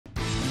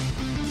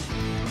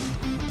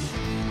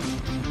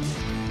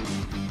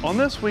On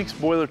this week's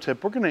boiler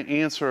tip, we're going to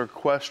answer a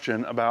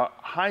question about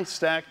high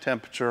stack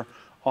temperature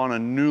on a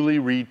newly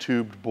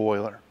retubed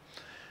boiler.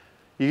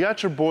 You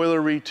got your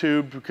boiler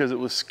retubed because it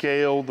was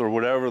scaled or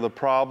whatever the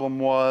problem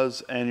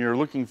was, and you're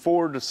looking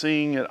forward to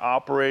seeing it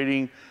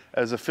operating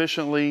as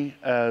efficiently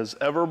as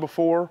ever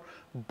before,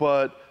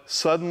 but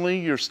suddenly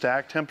your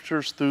stack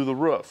temperature's through the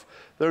roof.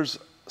 There's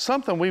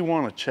something we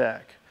want to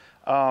check.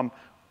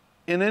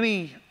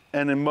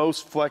 In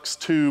most flex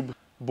tube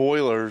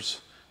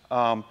boilers,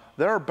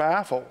 there are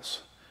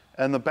baffles,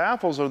 and the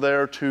baffles are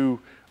there to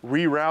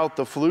reroute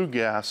the flue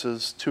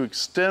gases to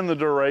extend the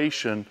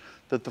duration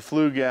that the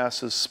flue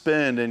gases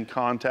spend in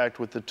contact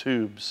with the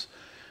tubes.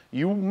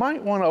 You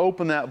might want to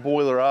open that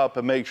boiler up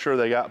and make sure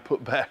they got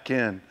put back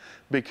in,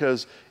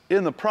 because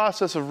in the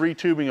process of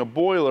retubing a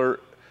boiler,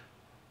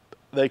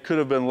 they could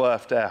have been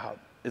left out.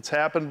 It's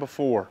happened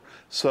before.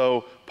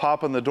 So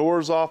popping the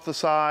doors off the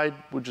side,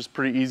 which is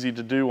pretty easy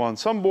to do on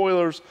some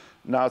boilers,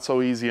 not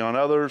so easy on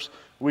others.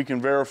 We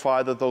can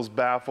verify that those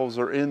baffles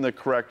are in the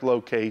correct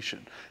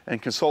location and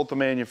consult the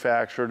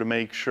manufacturer to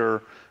make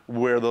sure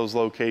where those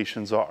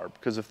locations are.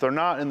 Because if they're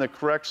not in the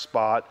correct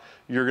spot,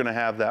 you're going to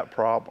have that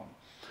problem.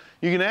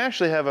 You can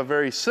actually have a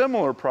very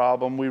similar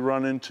problem we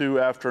run into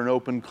after an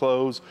open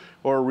close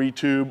or a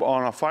retube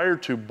on a fire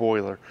tube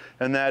boiler.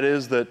 And that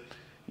is that,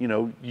 you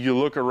know, you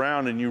look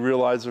around and you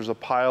realize there's a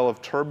pile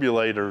of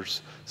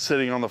turbulators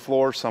sitting on the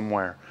floor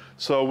somewhere.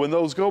 So when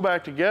those go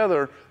back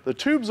together, the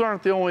tubes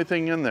aren't the only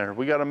thing in there.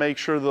 We got to make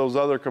sure those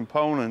other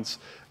components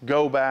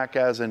go back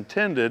as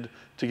intended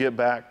to get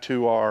back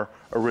to our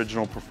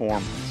original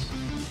performance.